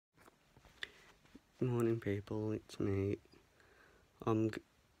Good morning people, it's me. I'm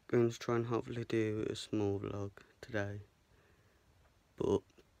going to try and hopefully do a small vlog today, but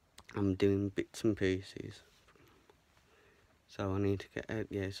I'm doing bits and pieces, so I need to get out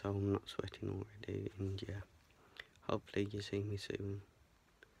there so I'm not sweating already, and yeah, hopefully you see me soon,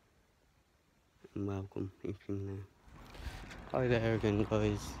 and welcome if you're new. Hi there again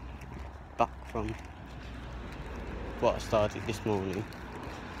guys, back from what I started this morning.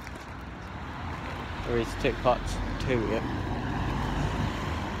 There is 2 parts to it,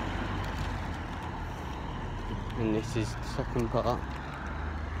 and this is the second part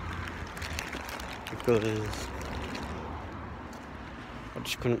because I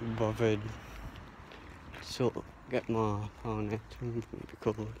just couldn't be bothered to sort of get my phone out and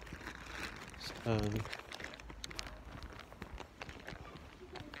record. So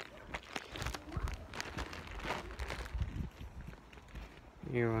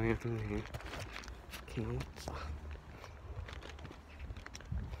here I am here. Fucking nuts.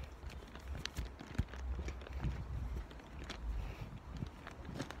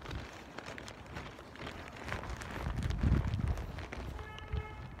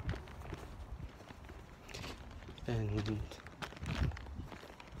 And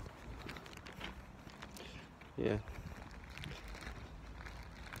yeah,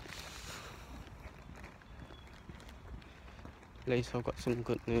 at least I've got some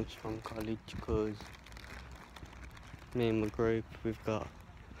good news from college, because me and my group, we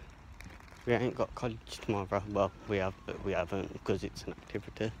ain't got college tomorrow. Well, we have, but we haven't because it's an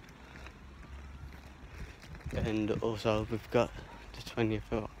activity. And also we've got the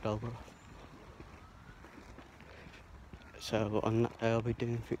 20th of October. So on that day I'll be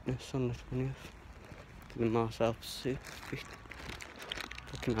doing fitness on the 20th. Giving myself fit.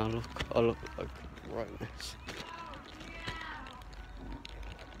 Fucking I look like a right mess.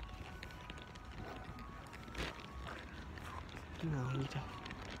 No, you don't.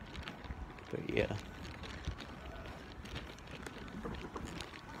 But yeah.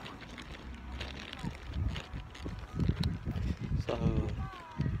 So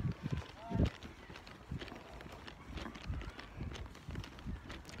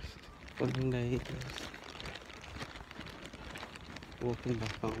one day walking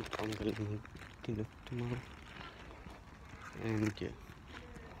back home, I'm gonna make dinner tomorrow. And yeah.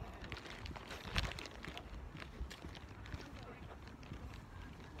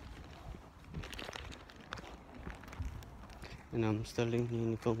 And I'm still in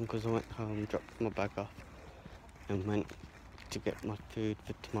uniform because I went home, dropped my bag off and went to get my food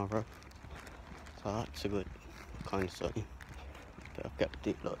for tomorrow. So that's a good kind of sign that I've kept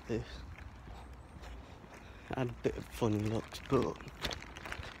it like this. I had a bit of funny looks, but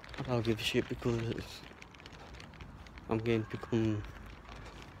I don't give a shit because I'm going to become,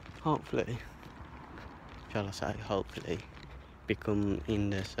 hopefully, shall I say hopefully, become in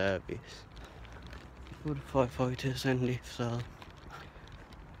the service for the firefighters, and if so,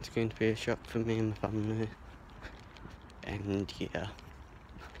 it's going to be a shock for me and my family. And yeah,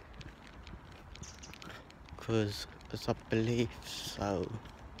 because as I believe so,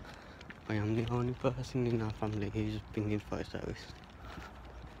 I am the only person in our family who's been in fire service.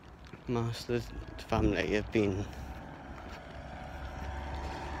 Most of the family have been,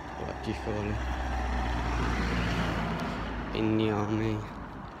 what do you call it, in the army.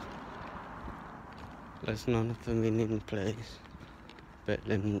 There's none of them in place, but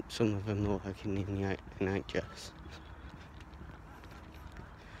then some of them are working in the NHS.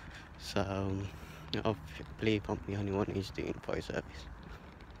 So I believe I'm the only one who's doing fire service.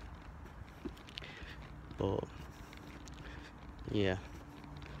 But yeah.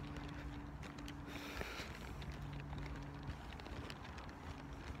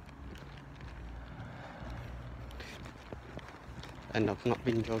 And I've not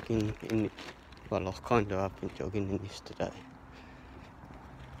been jogging in it. Well, I kind of have been jogging in this today.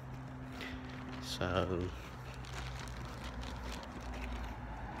 So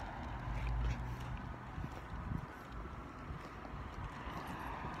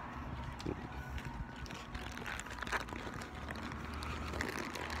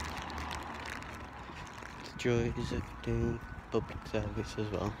the joys of doing public service as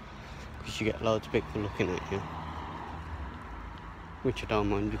well, because you get loads of people looking at you, which I don't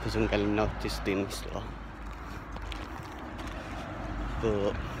mind because I'm getting noticed in this lot.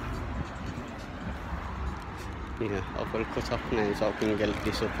 But yeah, I've got to cut off now so I can get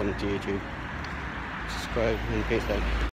this up on YouTube. Subscribe and peace out.